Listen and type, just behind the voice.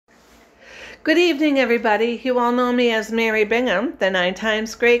Good evening, everybody. You all know me as Mary Bingham, the 9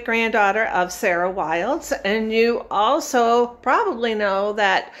 times great-granddaughter of Sarah Wilds, and you also probably know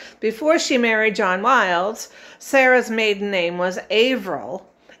that before she married John Wilds, Sarah's maiden name was Averill.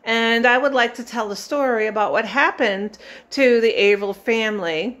 And I would like to tell a story about what happened to the Averill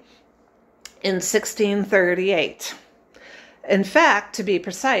family in 1638. In fact, to be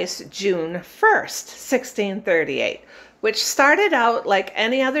precise, June 1st, 1638. Which started out like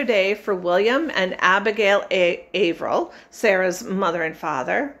any other day for William and Abigail Averill, Sarah's mother and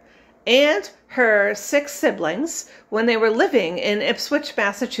father, and her 6 siblings when they were living in Ipswich,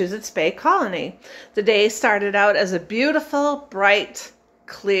 Massachusetts Bay Colony. The day started out as a beautiful, bright,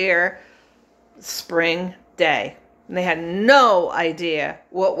 clear spring day. And they had no idea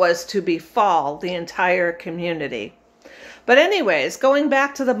what was to befall the entire community. But anyways, going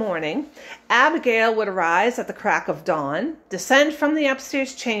back to the morning, Abigail would arise at the crack of dawn, descend from the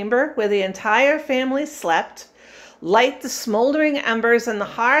upstairs chamber where the entire family slept, light the smoldering embers in the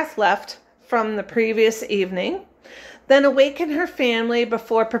hearth left from the previous evening, then awaken her family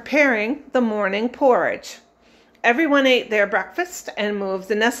before preparing the morning porridge. Everyone ate their breakfast and moved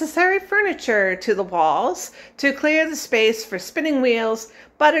the necessary furniture to the walls to clear the space for spinning wheels,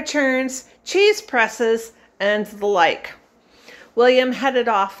 butter churns, cheese presses, and the like. William headed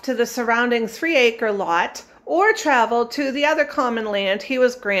off to the surrounding 3-acre lot or traveled to the other common land he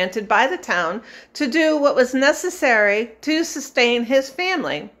was granted by the town to do what was necessary to sustain his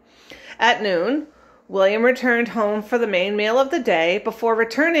family. At noon, William returned home for the main meal of the day before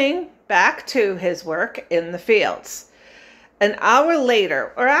returning back to his work in the fields. An hour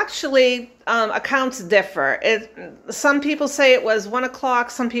later, or actually accounts differ. Some people say it was 1 o'clock,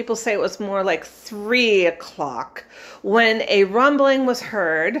 some people say it was more like 3 o'clock, when a rumbling was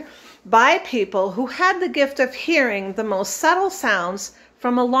heard by people who had the gift of hearing the most subtle sounds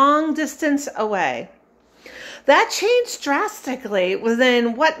from a long distance away. That changed drastically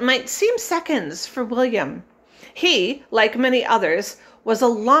within what might seem seconds for William. He, like many others, was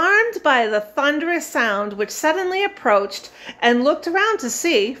alarmed by the thunderous sound which suddenly approached and looked around to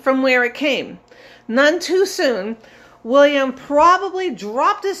see from where it came. None too soon, William probably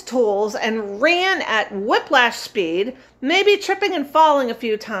dropped his tools and ran at whiplash speed, maybe tripping and falling a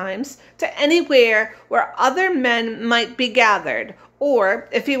few times, to anywhere where other men might be gathered, or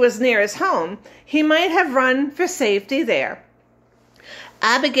if he was near his home, he might have run for safety there.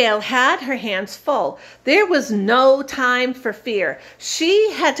 Abigail had her hands full. There was no time for fear.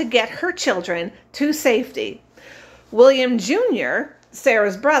 She had to get her children to safety. William Jr.,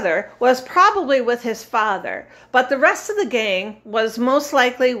 Sarah's brother, was probably with his father, but the rest of the gang was most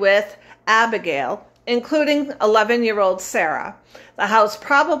likely with Abigail, including 11-year-old Sarah. The house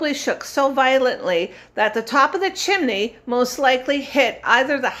probably shook so violently that the top of the chimney most likely hit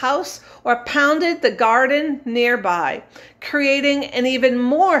either the house or pounded the garden nearby, creating an even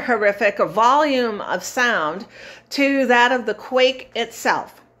more horrific volume of sound to that of the quake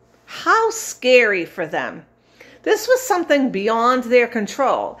itself. How scary for them! This was something beyond their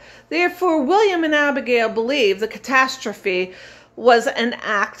control. Therefore, William and Abigail believed the catastrophe was an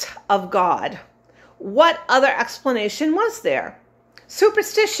act of God. What other explanation was there?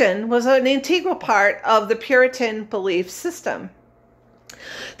 Superstition was an integral part of the Puritan belief system.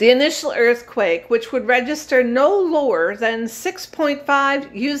 The initial earthquake, which would register no lower than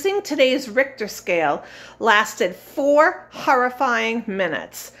 6.5 using today's Richter scale, lasted 4 horrifying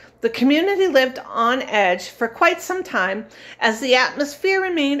minutes. The community lived on edge for quite some time as the atmosphere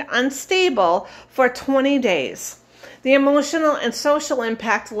remained unstable for 20 days. The emotional and social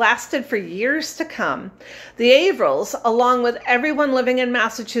impact lasted for years to come. The Averills, along with everyone living in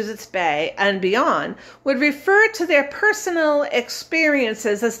Massachusetts Bay and beyond, would refer to their personal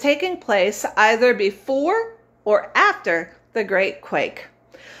experiences as taking place either before or after the Great Quake.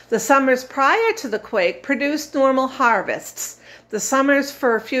 The summers prior to the quake produced normal harvests. The summers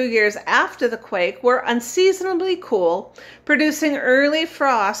for a few years after the quake were unseasonably cool, producing early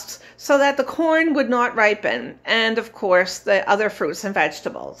frosts so that the corn would not ripen, and of course the other fruits and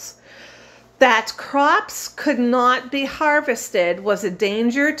vegetables. That crops could not be harvested was a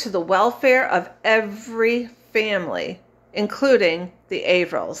danger to the welfare of every family, including the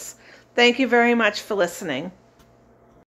Averills. Thank you very much for listening.